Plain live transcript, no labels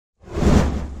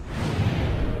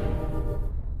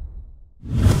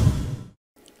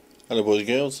Hello boys and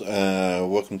girls,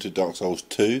 welcome to Dark Souls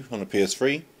 2 on the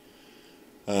PS3.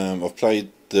 I've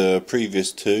played the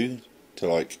previous two to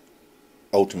like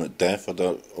ultimate death.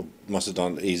 I must have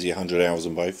done easy 100 hours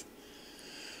on both.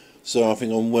 So I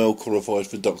think I'm well qualified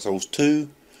for Dark Souls 2.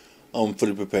 I'm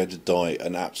fully prepared to die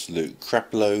an absolute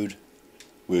crap load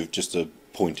with just a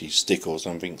pointy stick or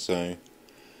something. So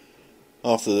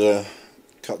after the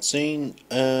cutscene,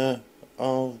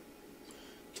 I'll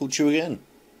talk to you again.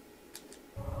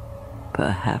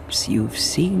 Perhaps you've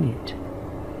seen it,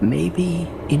 maybe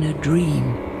in a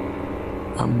dream,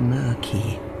 a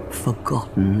murky,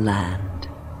 forgotten land.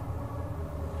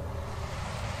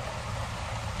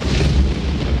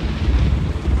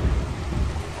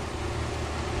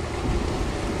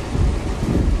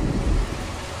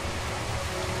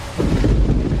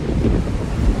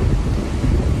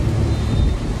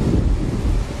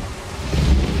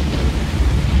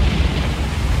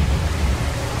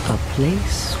 A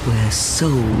place where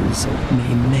souls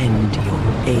may mend your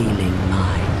ailing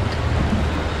mind.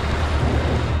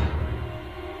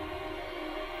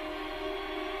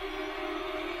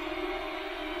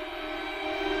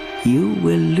 You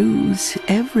will lose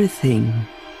everything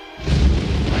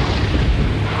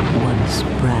once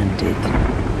branded,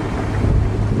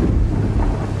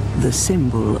 the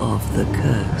symbol of the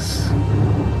curse,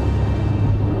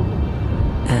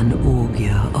 an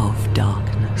augur of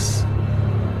darkness.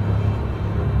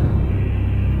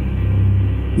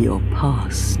 Your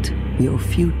past, your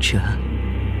future,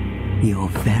 your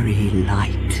very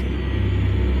light.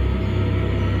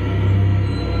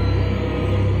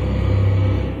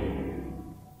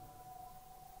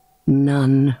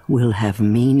 None will have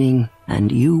meaning,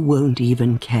 and you won't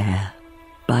even care.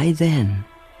 By then,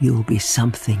 you'll be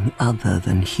something other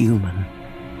than human.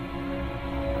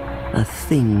 A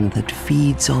thing that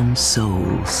feeds on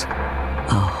souls,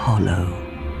 a hollow.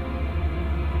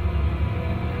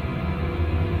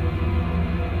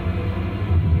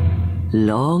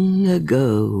 Long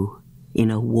ago,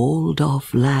 in a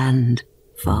walled-off land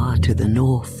far to the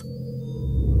north,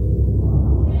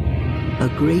 a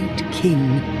great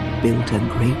king built a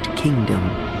great kingdom.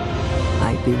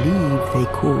 I believe they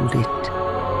called it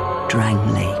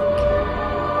Drang Lake.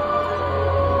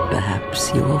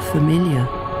 Perhaps you're familiar?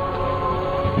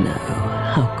 No,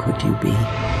 how could you be?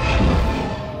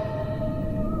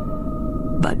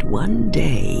 But one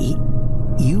day,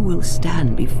 you will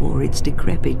stand before its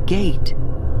decrepit gate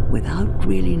without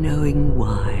really knowing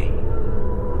why.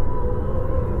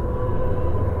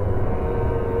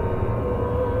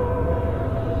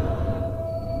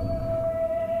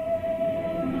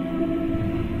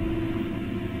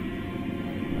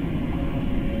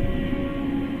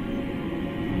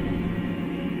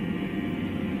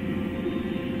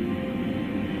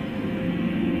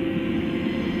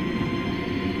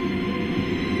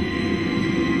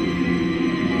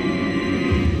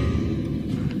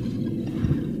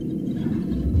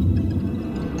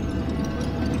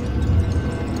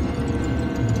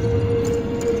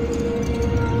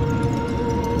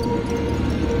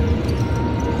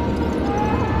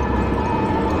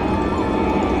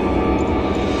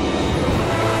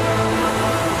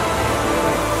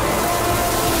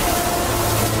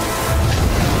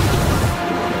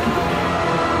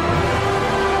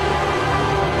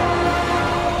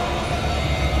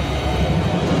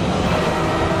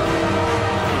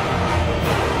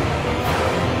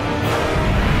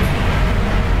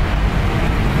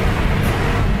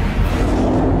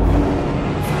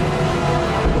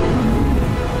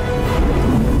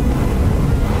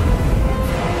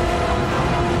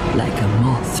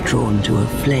 Drawn to a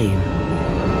flame,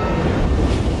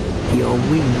 your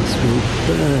wings will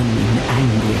burn in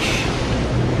anguish,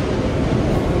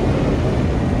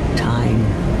 time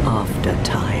after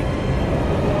time.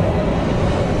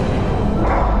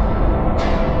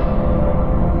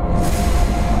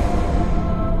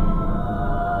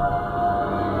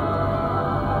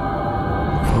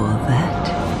 For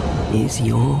that is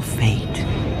your fate,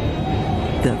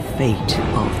 the fate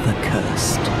of the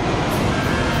cursed.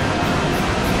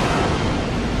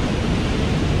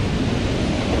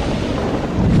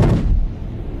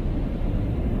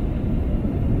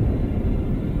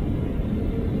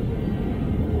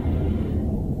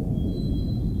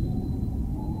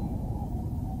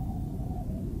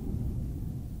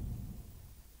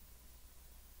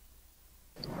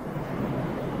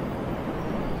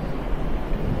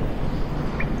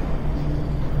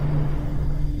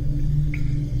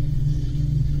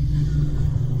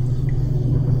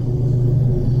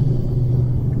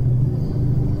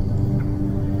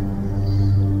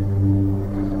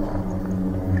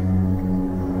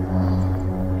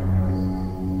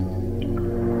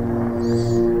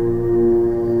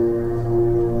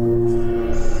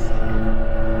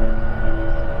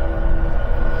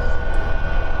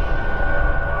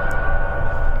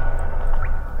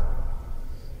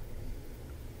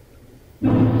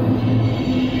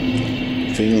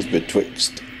 things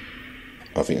betwixt.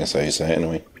 I think that's how you say it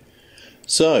anyway.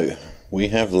 So, we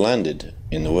have landed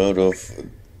in the world of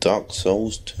Dark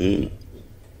Souls 2.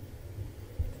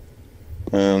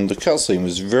 And the cutscene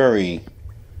was very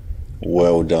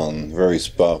well done, very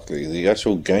sparkly. The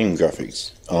actual game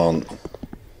graphics aren't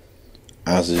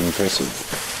as impressive.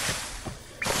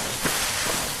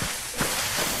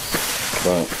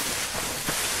 But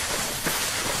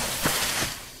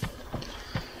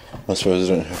I suppose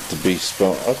I don't have to be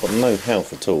smart. I've got no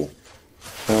health at all.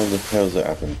 How the hell does that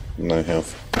happen? No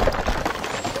health.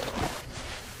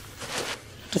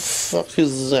 What the fuck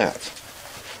is that?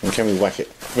 And can we whack it?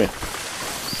 Come here.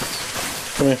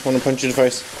 Come here, I want to punch you in the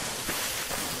face.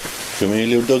 Come here,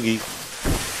 little doggy.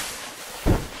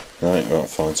 Right,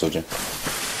 fine, soldier.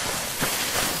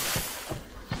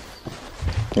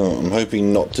 Oh, I'm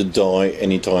hoping not to die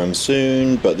anytime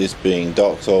soon, but this being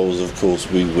Dark Souls, of course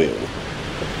we will.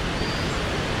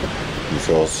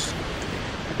 Because,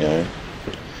 you know,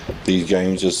 these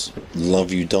games just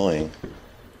love you dying.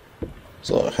 It's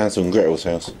like Hansel and Gretel's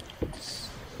house.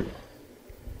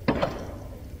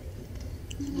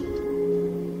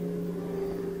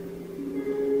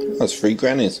 That's 3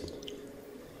 grannies.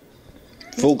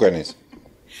 4 grannies.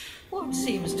 What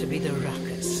seems to be the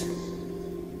ruckus?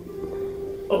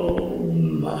 Oh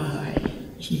my,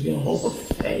 your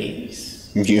face.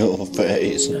 Your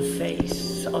face. The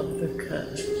face of the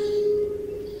curse.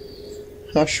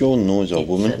 Hush your noise, old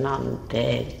woman. It's an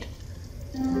undead.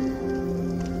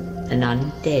 An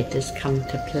undead has come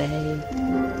to play.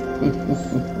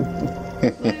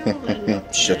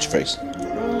 Shut your face.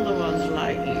 All the ones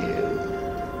like you.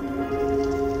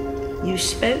 You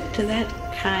spoke to that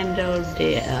kind old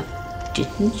dear,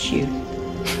 didn't you?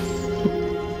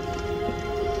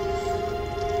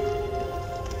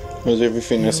 Was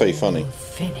everything I say funny?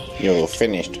 Finished. You're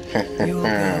finished. You'll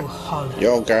go hollow.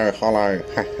 You'll go hollow.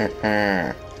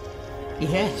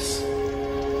 Yes.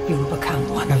 You'll become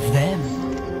one of them.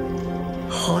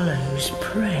 Hollows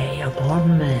prey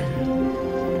upon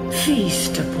men,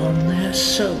 feast upon their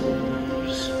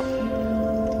souls.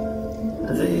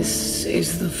 This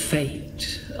is the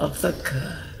fate of the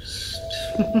cursed.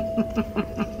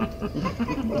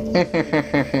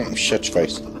 Shut your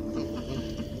face.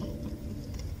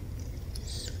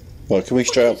 Well, can we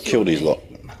straight up kill these lot?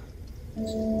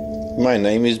 My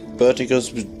name is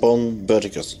Berticus Bon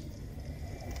Berticus.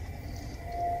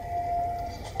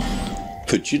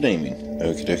 Put your name in,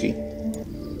 okie dokie.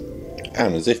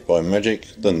 And as if by magic,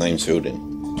 the name's filled in.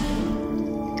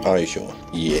 Are you sure?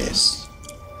 Yes.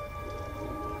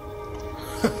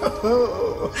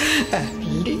 At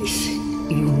least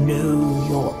you know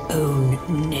your own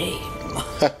name.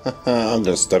 I'm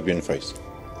gonna stab you in the face.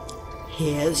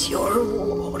 Here's your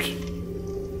reward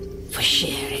for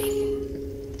sharing.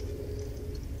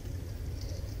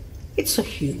 It's a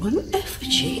human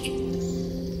effigy.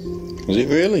 Is it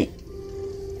really?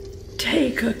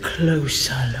 Take a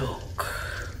closer look.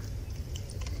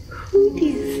 Who do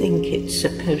you think it's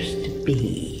supposed to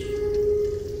be?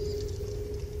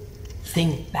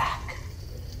 Think back,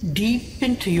 deep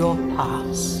into your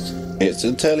past. It's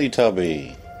a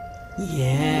Teletubby.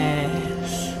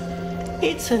 Yes,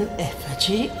 it's an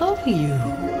effigy of you.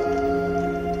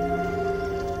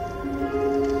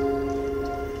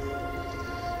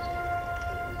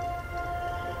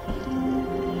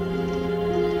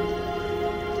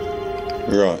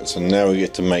 Right, so now we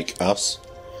get to make us.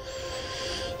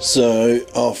 So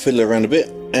I'll fiddle around a bit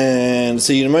and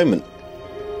see you in a moment.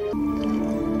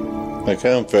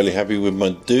 Okay, I'm fairly happy with my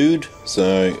dude,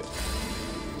 so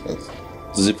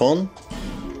zip on.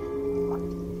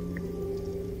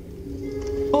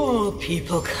 All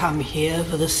people come here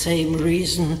for the same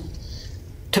reason,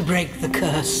 to break the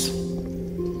curse.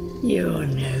 You're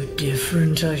no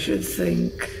different, I should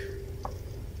think.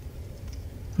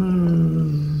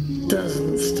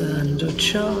 Doesn't stand a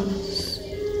chance.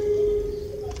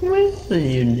 Well,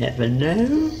 you never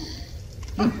know.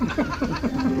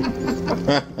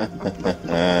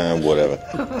 Whatever.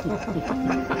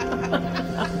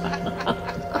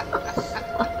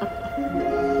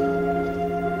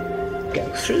 Go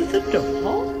through the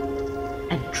door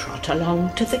and trot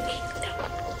along to the kingdom.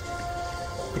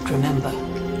 But remember,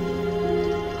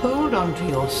 hold on to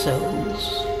your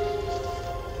souls.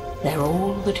 They're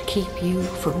all that keep you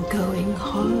from going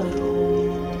hollow.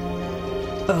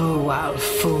 Oh, I'll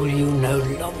fool you no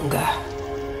longer.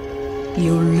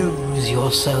 You'll lose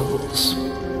your souls.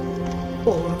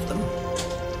 All of them.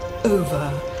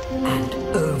 Over and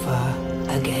over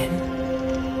again.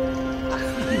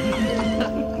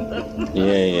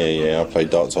 Yeah. I've played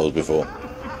Dark Souls before.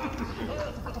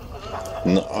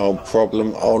 No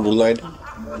problem, old lad.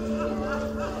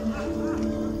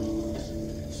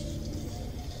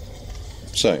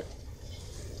 So.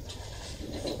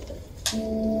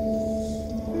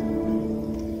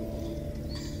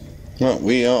 Well,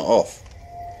 we are off.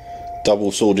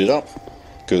 Double sworded up,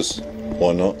 because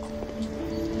why not?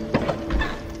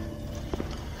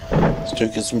 Let's go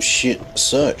get some shit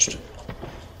searched.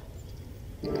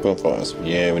 Bonfires.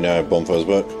 Yeah, we know how bonfires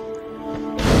work.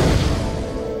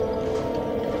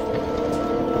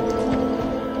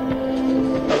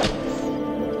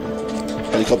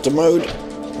 Helicopter mode.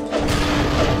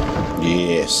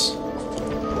 Yes.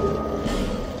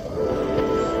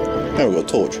 Oh, we've got a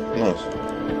torch. Nice.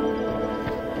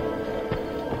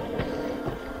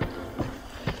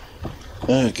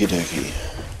 Okie dokie.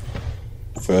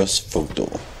 First photo.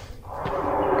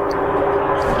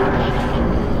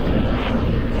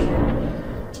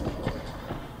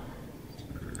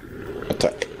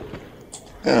 Attack.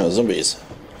 Ah, zombies.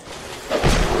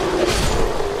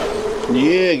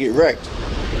 Yeah, get wrecked.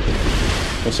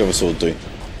 What's the other sword do?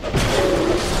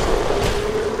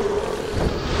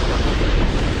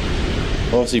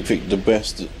 Obviously picked the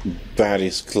best,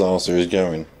 baddest class there is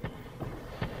going.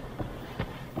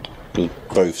 Because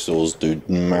both swords do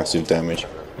massive damage.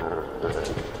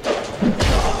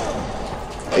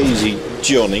 Easy,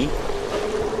 Johnny.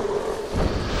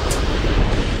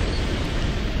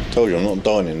 Told you I'm not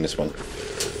dying in this one.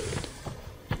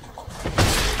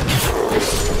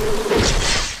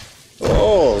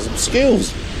 Oh, some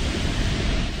skills.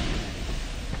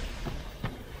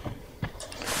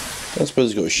 I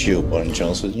suppose he's got a shield by any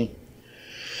chance, hasn't he?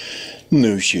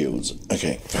 No shields.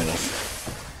 Okay, fair enough.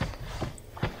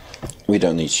 We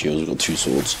don't need shields, we've got 2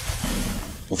 swords.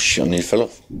 Oh shit, I nearly fell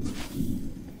off.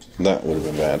 That would have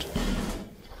been bad.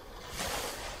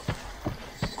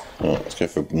 Alright, let's go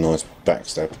for a nice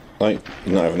backstab. No,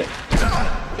 he's not having it.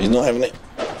 He's not having it.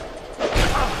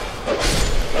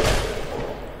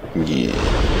 Yeah.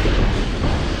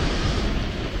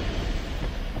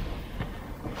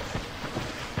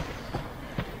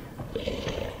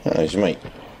 How's your mate?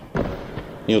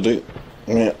 You'll do.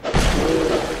 Yeah.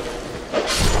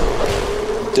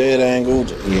 Dead angled.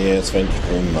 Yes, thank you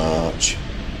very much.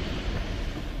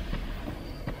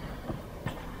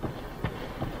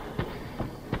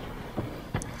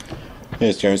 Yeah,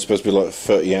 it's supposed to be like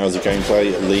 30 hours of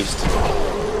gameplay at least.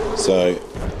 So.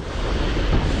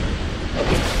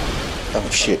 Oh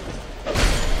shit.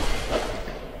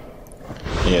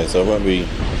 Yeah, so I won't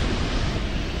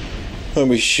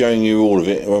be showing you all of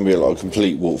it. It won't be like a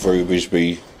complete walkthrough. It'll just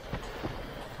be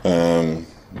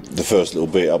the first little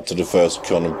bit up to the first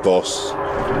kind of boss,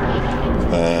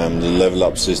 the level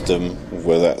up system,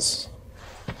 where that's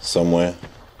somewhere,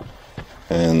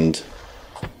 and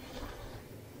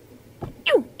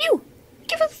you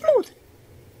give it smooth.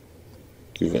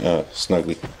 Give it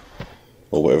Snuggly,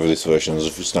 or whatever this version of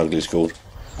Snuggly is called.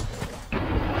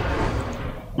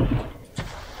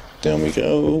 Down we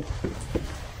go.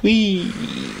 Whee!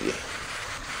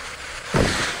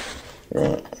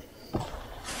 Right.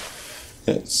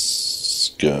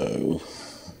 Let's go.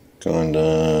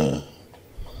 Kinda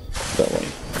that way.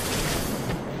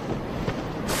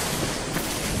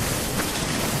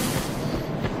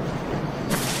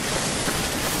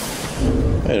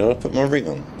 Hey, did I put my ring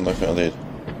on? Like I did.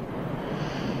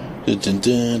 Dun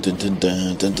dun dun dun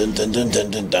dun dun dun dun dun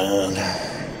dun dun dun.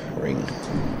 Ring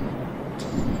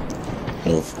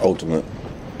of ultimate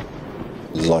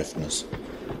lifeness.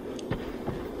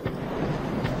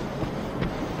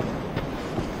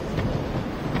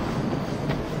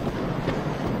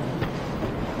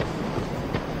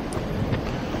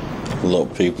 A lot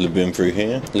of people have been through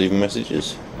here leaving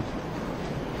messages.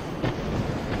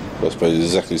 I suppose it's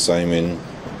exactly the same in,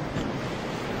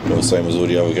 well, the same as all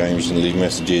the other games. You can leave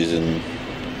messages and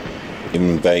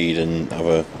invade and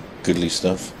other goodly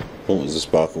stuff. Oh, there's a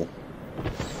sparkle.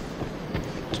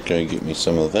 Let's go get me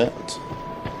some of that.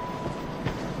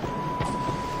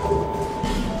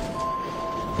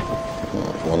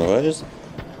 One of those.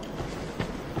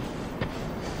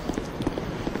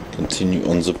 Continue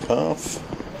on the path.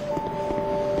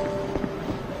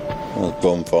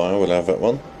 Bonfire, we'll have that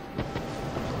one.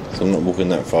 So I'm not walking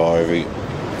that far every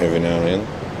now and then.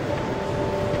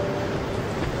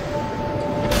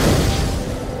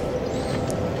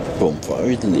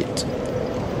 Bonfire is lit.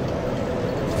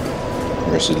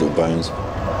 Rest of the little bones.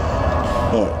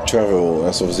 Alright, travel.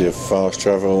 That's obviously a fast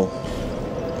travel.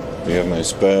 We have no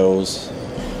spells.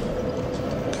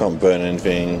 Can't burn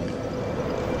anything.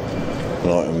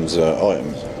 And items are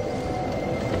items.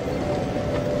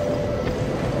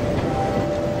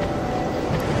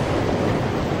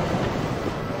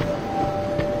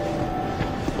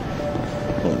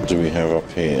 What do we have up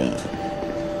here?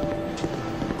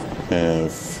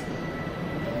 Have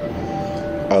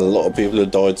A lot of people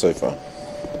have died so far.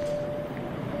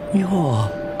 You're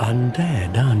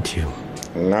undead, aren't you?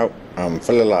 No, I'm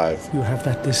still alive. You have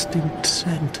that distinct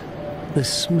scent, the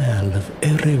smell of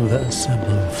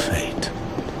irreversible fate.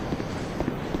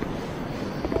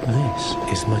 This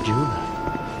is Majula.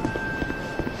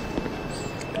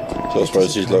 So I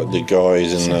suppose he's like the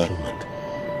guys in the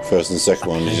first and second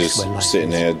one. He's just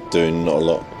sitting there doing not a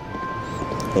lot.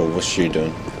 Oh, what's she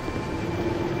doing?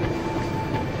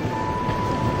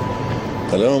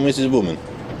 Hello, Mrs. Woman.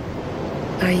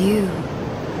 Are you,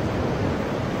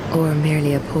 or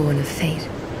merely a pawn of fate?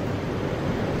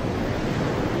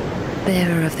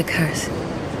 Bearer of the curse.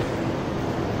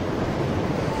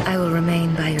 I will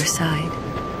remain by your side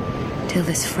till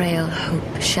this frail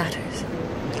hope shatters.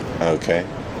 Okay.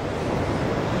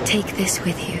 Take this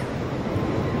with you.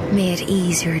 May it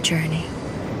ease your journey.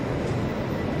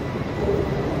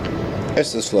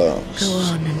 Estes Flask. Go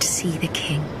on and see the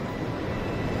king.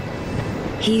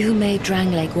 He who made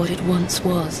Drangleic what it once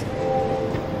was.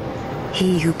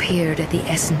 He who peered at the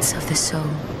essence of the soul.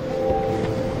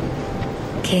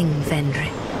 King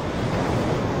Vendrick.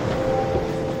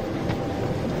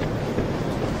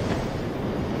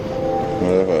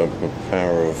 Whatever the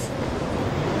power of...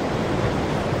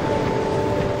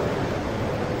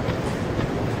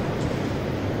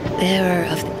 Bearer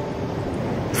of the...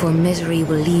 For misery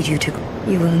will lead you to...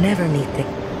 You will never meet the...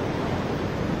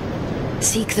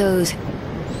 Seek those...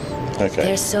 Okay.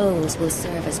 Their souls will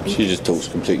serve as beacons. She just talks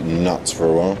complete nuts for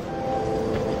a while.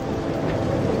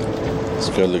 Let's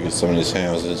go look at some of these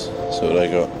houses. See what they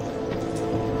got.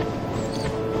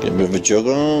 Get a bit of a jog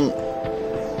on.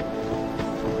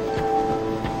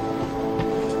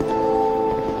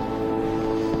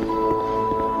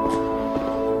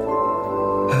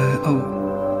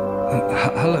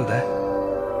 Hello there.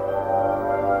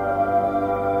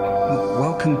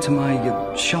 Welcome to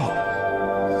my shop.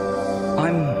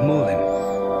 I'm Morlin,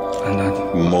 and I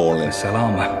Morlin. sell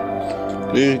armor.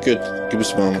 Yeah, good. Give us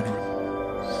some armor.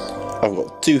 I've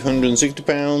got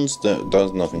 £260. That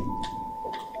does nothing.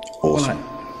 Awesome.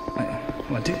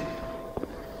 Well, I did.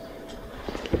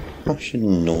 Hush your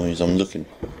noise. I'm looking.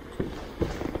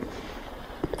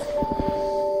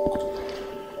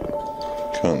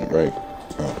 Can't rape.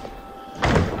 Oh.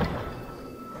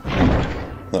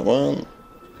 That one.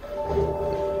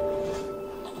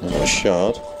 And a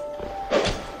shard.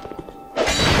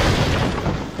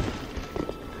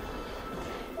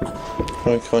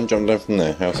 I can't jump down from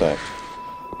there. How's that?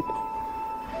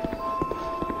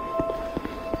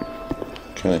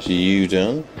 Can I see you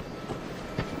down?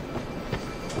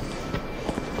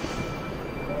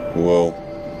 Whoa.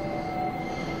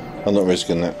 I'm not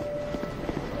risking that.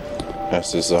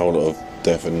 That's just a whole lot of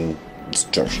death and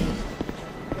destruction.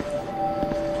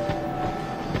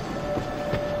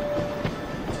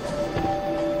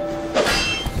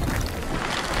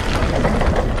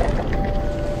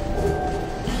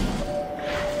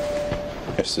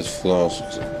 This flask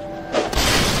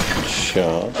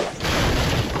shard.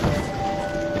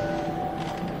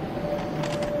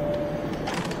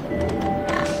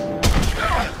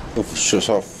 Oh, shut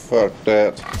up, fuck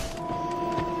that.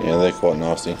 Yeah, they're quite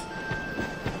nasty.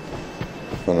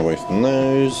 Run away from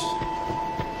those.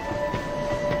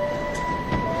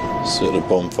 Set the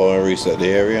bonfire, reset the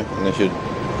area, and they should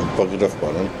have buggered off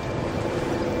by then.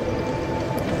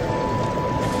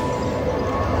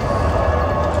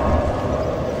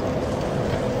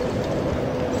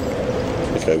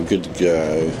 Okay, we're good to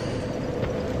go.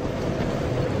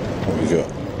 What we got?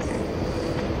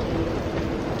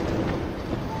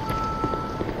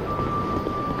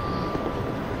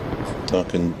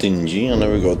 Dark and dingy. I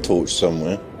know we've got a torch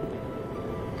somewhere.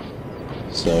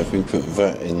 So if we put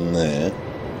that in there.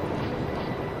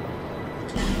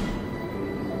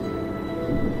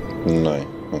 No.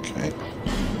 Okay.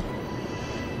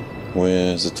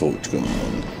 Where's the torch gone?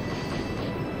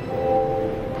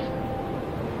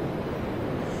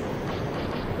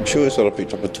 I'm sure I said I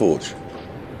picked up a torch.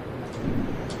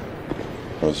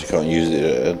 Otherwise you can't use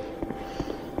it.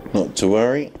 Not to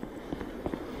worry.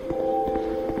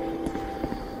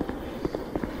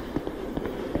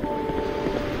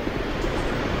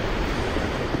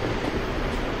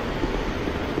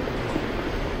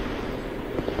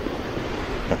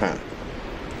 Aha.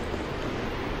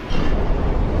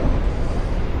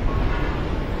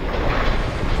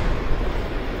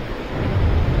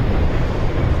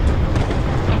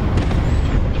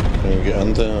 Can we get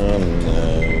under? No.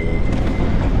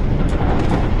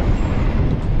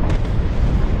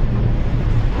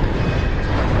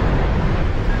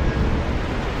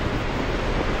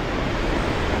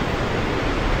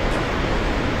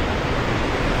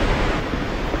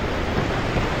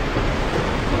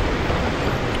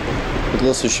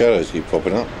 Lots of shadows keep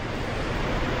popping up.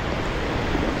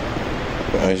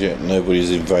 But as yet,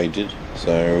 nobody's invaded, so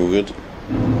we're all good.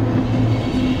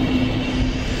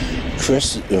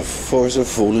 Crest of Forest of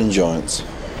Fallen Giants.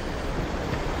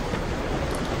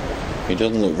 He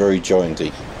doesn't look very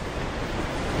gianty.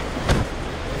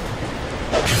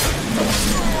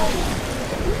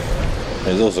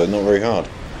 He's also not very hard.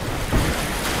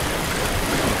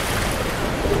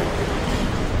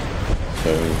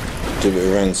 So, do a bit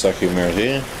of ransacking around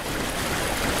here.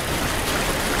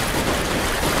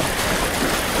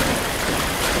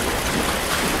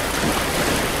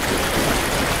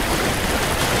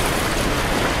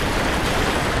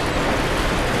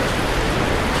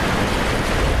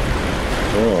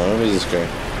 Oh, how does this go?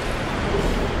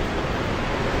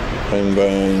 Home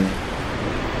bone.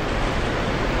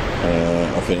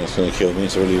 I think that's going to kill me,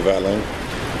 so we'll leave that alone.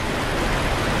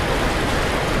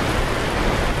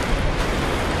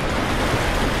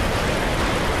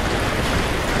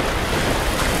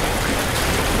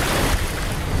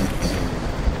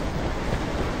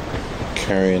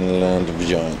 Carrying the land of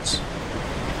giants.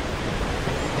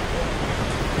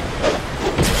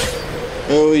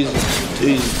 Oh, he's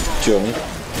Johnny.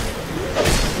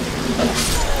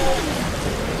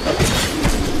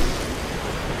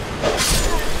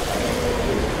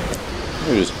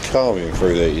 We're just carving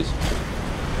through these.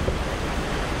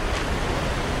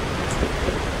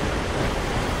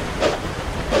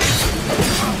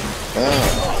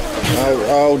 Oh,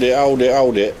 hold it.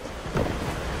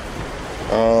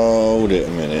 Hold it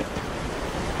a minute.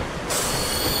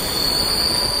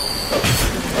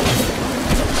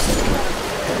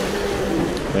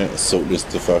 Let's sort this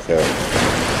the fuck out.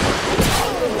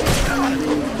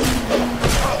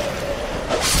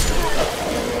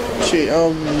 Shit,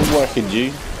 I'm whacking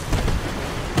you.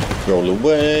 Roll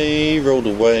away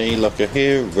like a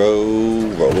hero.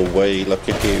 Roll away like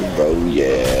a hero,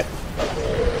 yeah.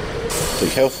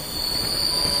 Take health.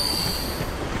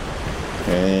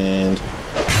 And...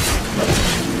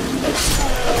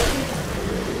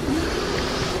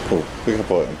 oh, pick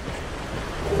up item.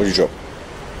 What'd you drop?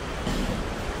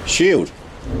 Shield.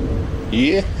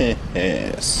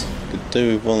 Yes. Could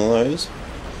do with one of those.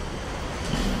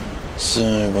 So,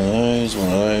 one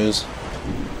of those.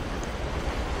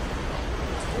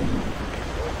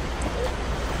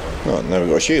 Right, now we've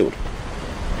got a shield.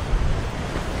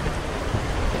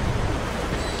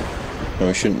 And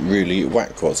we shouldn't really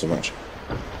whack quite so much.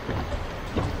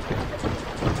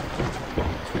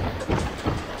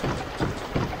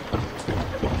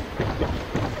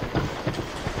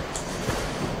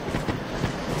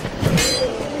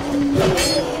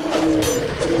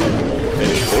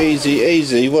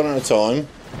 Easy, one at a time.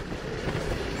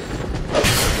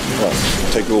 Right,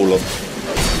 take her all on.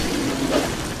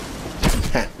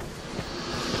 Ha!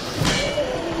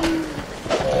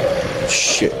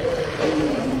 Shit.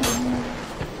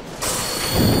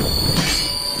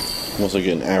 I'm also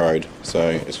getting arrowed, so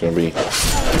it's going to be...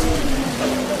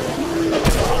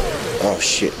 oh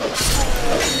shit.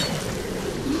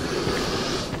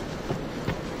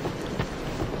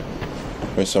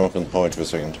 Where's someone can hide for a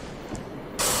second?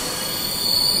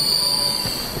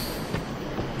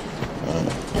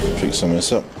 Pick some of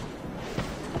this up.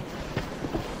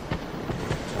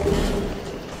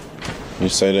 You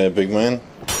stay there, big man.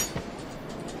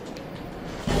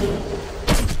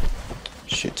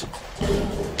 Shit.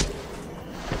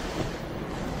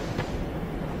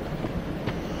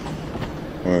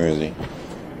 Where is he?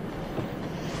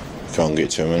 Can't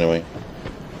get to him anyway.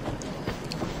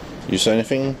 You say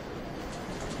anything?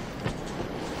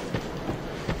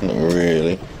 Not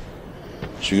really.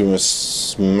 Should we give him a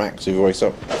smack to the waist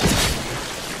up?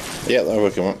 Yeah, that'll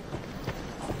work him up.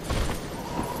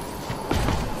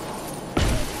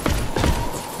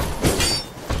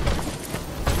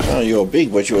 Oh, you're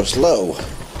big, but you're slow.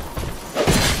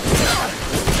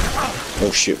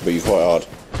 Oh shit, but you're quite hard.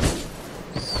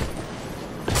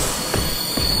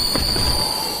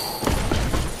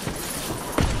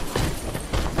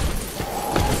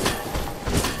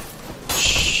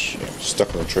 Shit,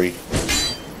 stuck on a tree.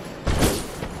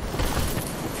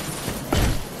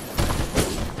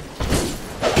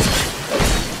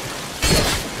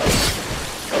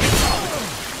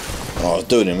 Oh, I was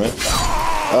doing it, man.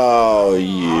 Oh,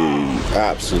 you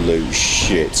absolute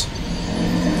shit.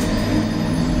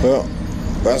 Well,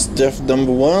 that's death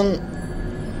number 1.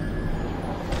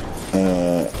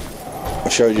 I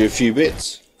showed you a few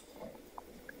bits.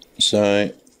 So,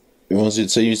 if you wanted to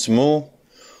see some more,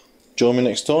 join me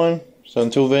next time. So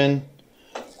until then,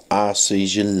 I'll see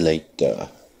you later.